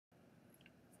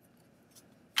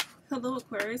Hello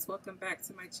Aquarius, welcome back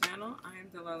to my channel. I am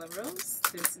Delilah Rose.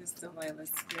 This is Delilah's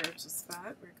Spiritual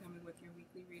Spot. We're coming with your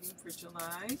weekly reading for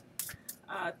July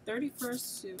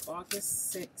 31st to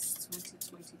August 6,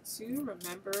 2022.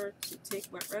 Remember to take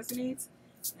what resonates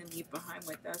and leave behind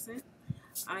what doesn't.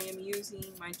 I am using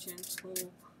my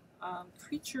Gentle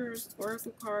Creatures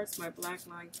Oracle cards, my Black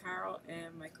Line Tarot,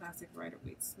 and my Classic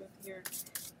Rider-Waite-Smith here.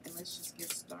 And let's just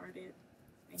get started.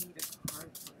 I need a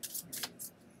card for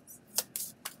Aquarius.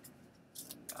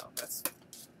 No, that's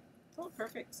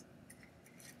perfect.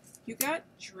 You got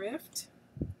drift.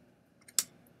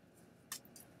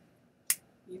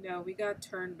 You know, we got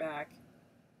turn back,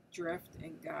 drift,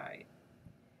 and guide.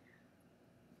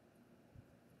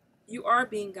 You are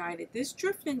being guided. This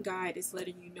drift and guide is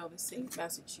letting you know the same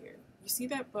message here. You see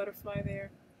that butterfly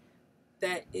there?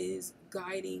 That is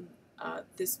guiding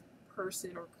this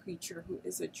person or creature who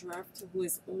is adrift, who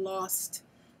is lost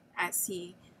at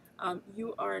sea.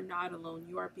 You are not alone.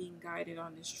 You are being guided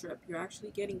on this trip. You're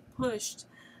actually getting pushed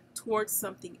towards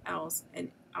something else. And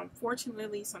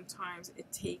unfortunately, sometimes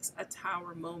it takes a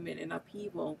tower moment, an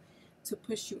upheaval, to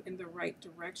push you in the right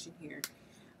direction here.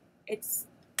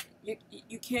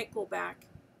 You can't go back.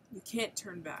 You can't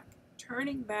turn back.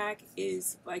 Turning back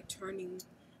is like turning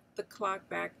the clock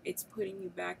back. It's putting you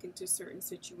back into certain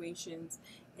situations,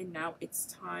 and now it's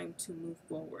time to move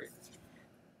forward.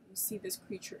 You see this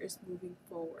creature is moving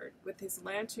forward with his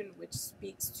lantern, which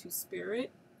speaks to spirit,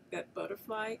 that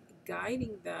butterfly,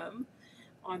 guiding them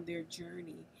on their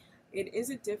journey. It is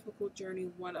a difficult journey,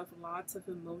 one of lots of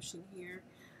emotion here.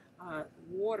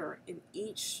 Water in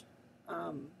each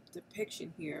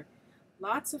depiction here.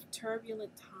 Lots of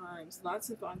turbulent times, lots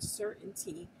of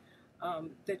uncertainty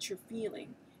that you're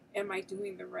feeling. Am I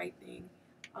doing the right thing?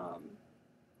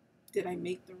 Did I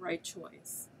make the right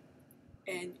choice?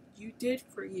 And you did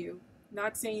for you.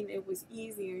 Not saying it was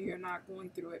easy or you're not going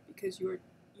through it, because you're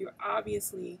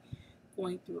obviously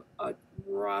going through a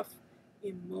rough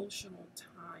emotional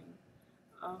time,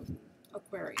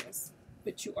 Aquarius.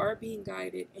 But you are being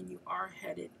guided and you are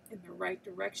headed in the right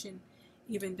direction,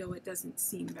 even though it doesn't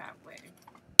seem that way.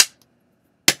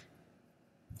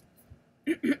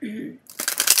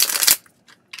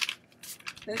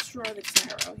 Let's draw the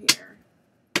tarot here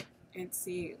and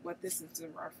see what this is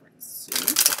in reference to.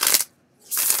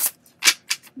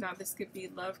 Now, this could be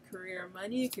love, career,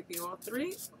 money. It could be all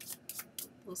three.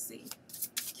 We'll see.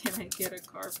 Can I get a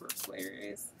card for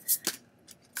Aquarius?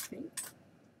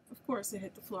 Of course, it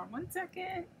hit the floor. 1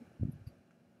 second.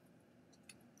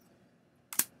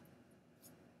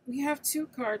 We have two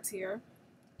cards here.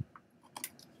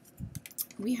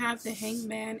 We have the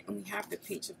Hangman and we have the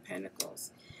Page of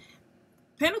Pentacles.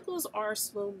 Pentacles are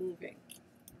slow moving,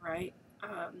 right?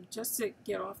 Just to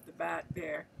get off the bat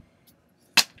there.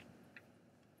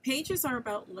 Pages are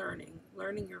about learning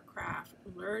your craft,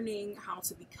 learning how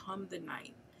to become the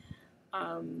knight,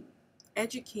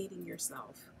 educating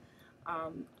yourself.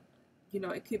 You know,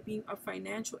 it could be a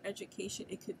financial education.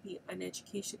 It could be an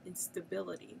education in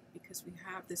stability, because we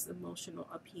have this emotional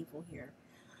upheaval here.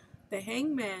 The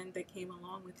Hangman that came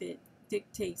along with it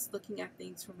dictates looking at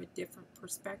things from a different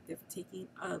perspective, taking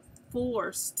a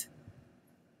forced,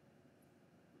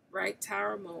 right,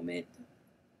 tower moment,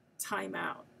 time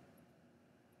out.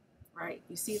 Right?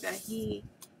 You see that he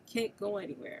can't go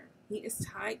anywhere. He is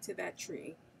tied to that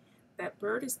tree. That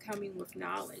bird is coming with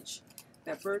knowledge.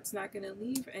 That bird's not going to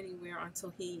leave anywhere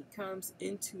until he comes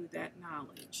into that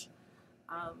knowledge.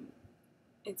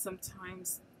 And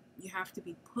sometimes you have to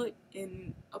be put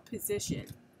in a position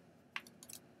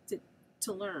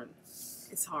to learn.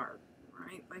 It's hard,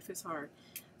 right? Life is hard.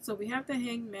 So we have the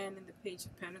Hangman and the Page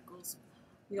of Pentacles.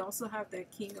 We also have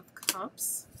that King of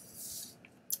Cups.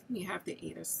 We have the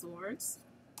Eight of Swords.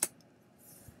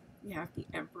 We have the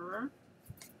Emperor.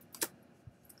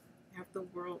 We have the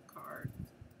World card.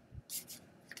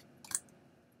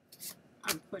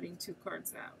 I'm putting two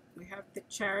cards out. We have the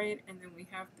Chariot, and then we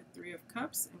have the Three of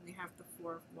Cups, and we have the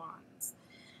Four of Wands.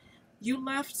 You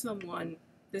left someone.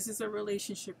 This is a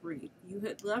relationship read. You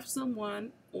had left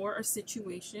someone or a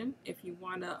situation, if you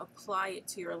want to apply it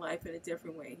to your life in a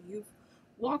different way. You've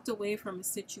walked away from a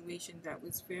situation that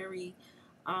was very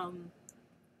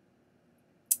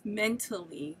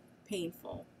mentally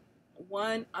painful,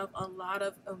 one of a lot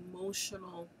of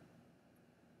emotional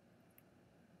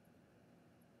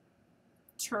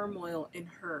turmoil and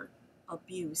hurt,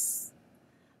 abuse.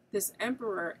 This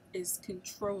Emperor is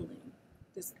controlling.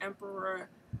 This Emperor,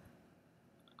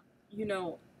 you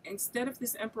know, instead of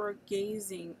this Emperor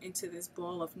gazing into this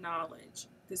ball of knowledge,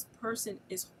 this person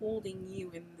is holding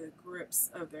you in the grips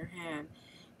of their hand,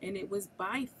 and it was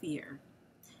by fear.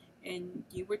 And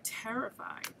you were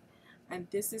terrified. And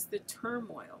this is the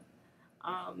turmoil.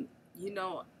 Um, you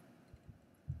know,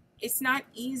 it's not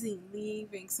easy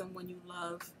leaving someone you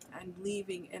love and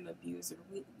leaving an abuser.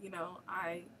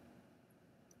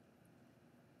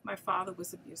 My father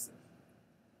was abusive.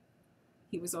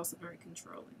 He was also very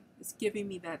controlling. It's giving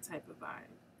me that type of vibe.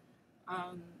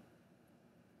 Um,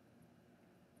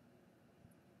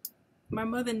 my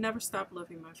mother never stopped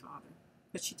loving my father,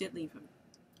 but she did leave him.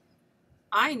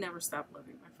 I never stopped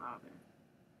loving my father,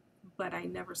 but I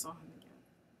never saw him again.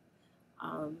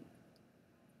 Um,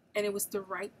 and it was the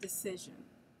right decision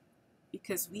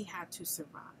because we had to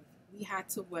survive. We had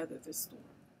to weather the storm.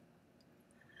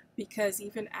 Because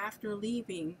even after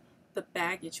leaving, the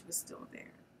baggage was still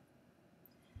there.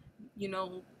 You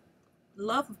know,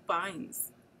 love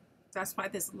binds. That's why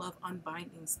there's love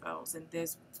unbinding spells and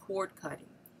there's cord cutting.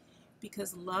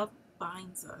 Because love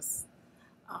binds us,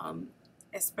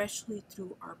 especially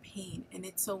through our pain. And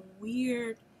it's a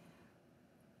weird,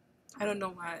 I don't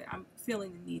know why I'm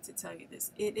feeling the need to tell you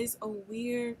this. It is a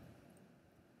weird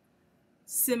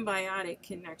symbiotic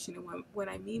connection. And what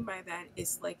I mean by that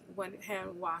is like one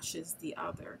hand washes the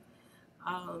other.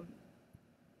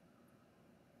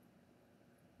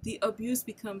 The abuse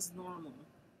becomes normal,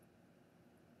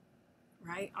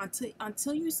 right?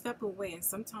 Until you step away, and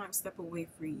sometimes step away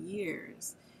for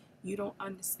years, you don't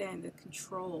understand the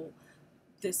control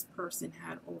this person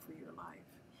had over your life.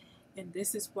 And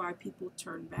this is why people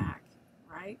turn back,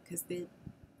 right? Because they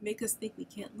make us think we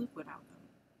can't live without them.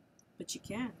 But you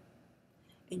can.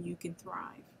 And you can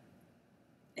thrive.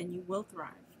 And you will thrive.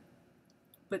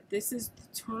 But this is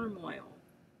the turmoil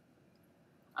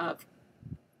of,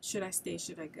 should I stay,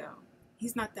 should I go?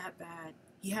 He's not that bad.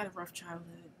 He had a rough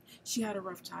childhood. She had a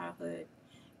rough childhood.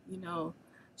 You know,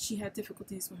 she had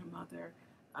difficulties with her mother.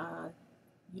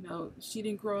 She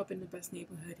didn't grow up in the best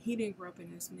neighborhood. He didn't grow up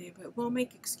in this neighborhood. We'll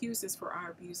make excuses for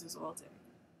our abusers all day.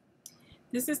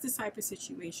 This is the type of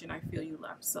situation I feel you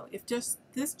left. So if this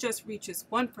just reaches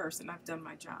one person, I've done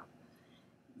my job.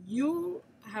 You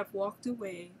have walked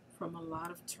away from a lot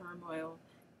of turmoil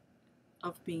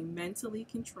of being mentally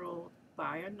controlled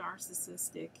by a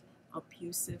narcissistic,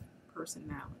 abusive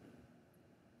personality.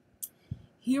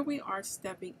 Here we are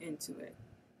stepping into it.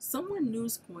 Someone new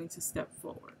is going to step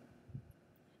forward,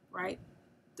 right?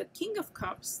 The King of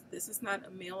Cups, this is not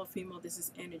a male or female, this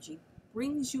is energy,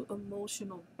 brings you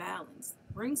emotional balance,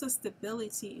 brings a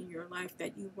stability in your life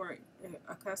that you weren't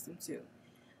accustomed to.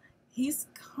 He's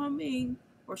coming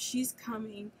or she's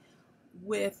coming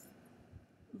with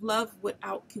love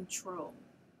without control,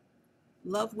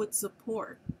 love with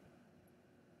support.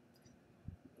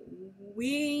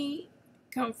 We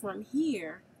come from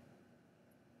here.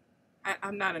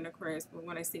 I'm not an Aquarius, but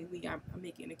when I say we, I'm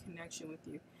making a connection with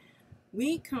you.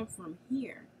 We come from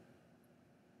here.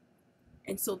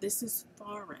 And so this is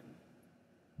foreign.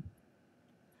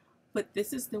 But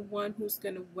this is the one who's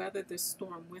going to weather the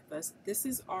storm with us. This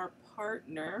is our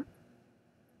partner.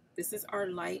 This is our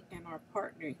light and our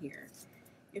partner here.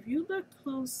 If you look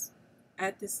close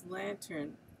at this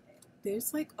lantern,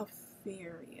 there's like a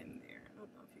fairy in there. I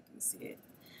don't know if you can see it.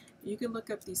 You can look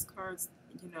up these cards,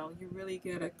 you really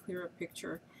get a clearer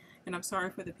picture. And I'm sorry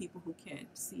for the people who can't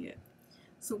see it.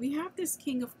 So we have this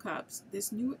King of Cups,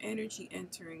 this new energy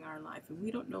entering our life, and we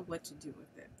don't know what to do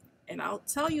with it. And I'll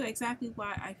tell you exactly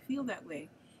why I feel that way.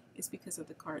 It's because of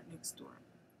the card next door.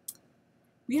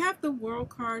 We have the World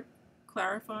card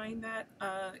clarifying that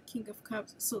King of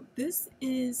Cups. So this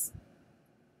is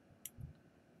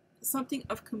something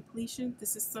of completion.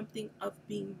 This is something of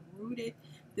being rooted.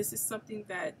 This is something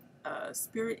that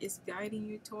Spirit is guiding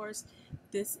you towards.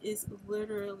 This is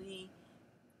literally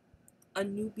a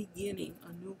new beginning,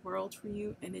 a new world for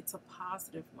you, and it's a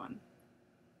positive one.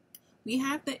 We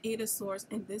have the Eight of Swords,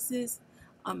 and this is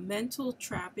a mental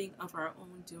trapping of our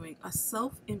own doing, a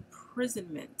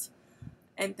self-imprisonment,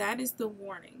 and that is the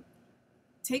warning.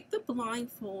 Take the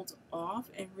blindfold off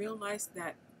and realize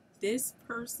that this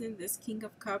person, this King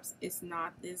of Cups, is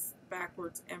not this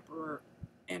backwards Emperor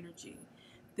energy.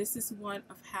 This is one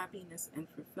of happiness and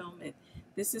fulfillment.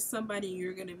 This is somebody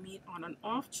you're going to meet on an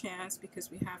off chance, because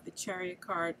we have the Chariot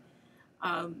card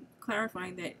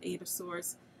clarifying that Eight of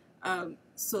Swords.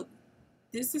 So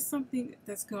this is something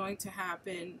that's going to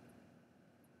happen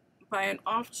by an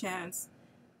off chance.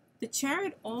 The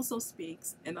Chariot also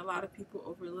speaks, and a lot of people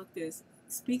overlook this,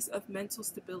 speaks of mental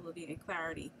stability and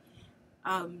clarity,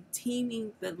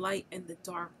 taming the light and the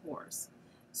dark horse.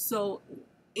 So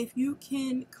if you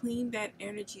can clean that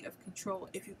energy of control,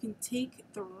 if you can take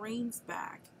the reins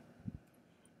back,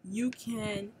 you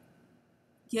can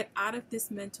Get out of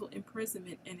this mental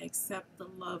imprisonment and accept the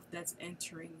love that's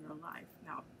entering your life.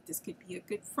 Now, this could be a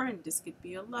good friend, this could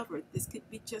be a lover, this could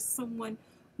be just someone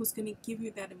who's going to give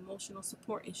you that emotional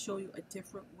support and show you a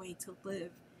different way to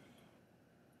live.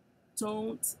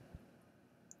 Don't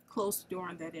close the door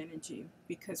on that energy,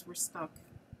 because we're stuck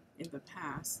in the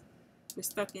past. We're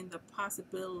stuck in the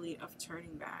possibility of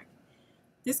turning back.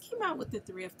 This came out with the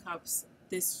Three of Cups.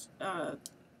 This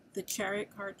the Chariot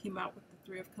card came out with the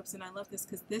Three of Cups, and I love this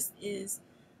because this is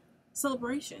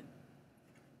celebration.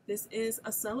 This is a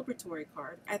celebratory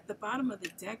card. At the bottom of the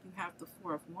deck, you have the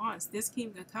Four of Wands. This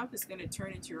King of Cups is going to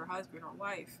turn into your husband or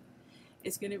wife.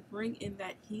 It's going to bring in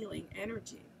that healing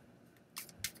energy.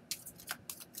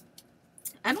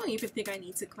 I don't even think I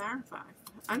need to clarify.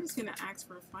 I'm just going to ask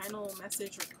for a final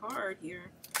message or card here.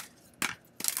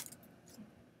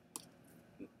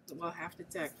 Well, half the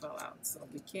deck fell out, so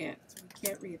we can't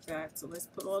read that. So let's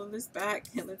put all of this back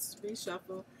and let's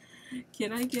reshuffle.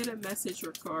 Can I get a message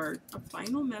or card, a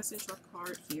final message or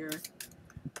card here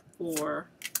for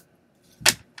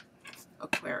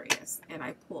Aquarius? And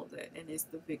I pulled it, and it's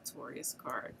the Victorious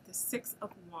card. The Six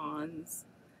of Wands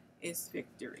is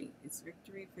victory. It's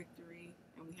victory, victory.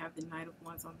 And we have the Knight of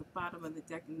Wands on the bottom of the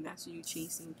deck, and that's you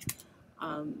chasing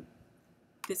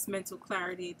this mental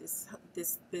clarity,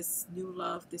 this new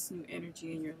love, this new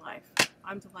energy in your life.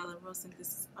 I'm Delilah Rose, and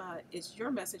this is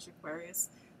your message, Aquarius.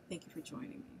 Thank you for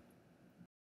joining me.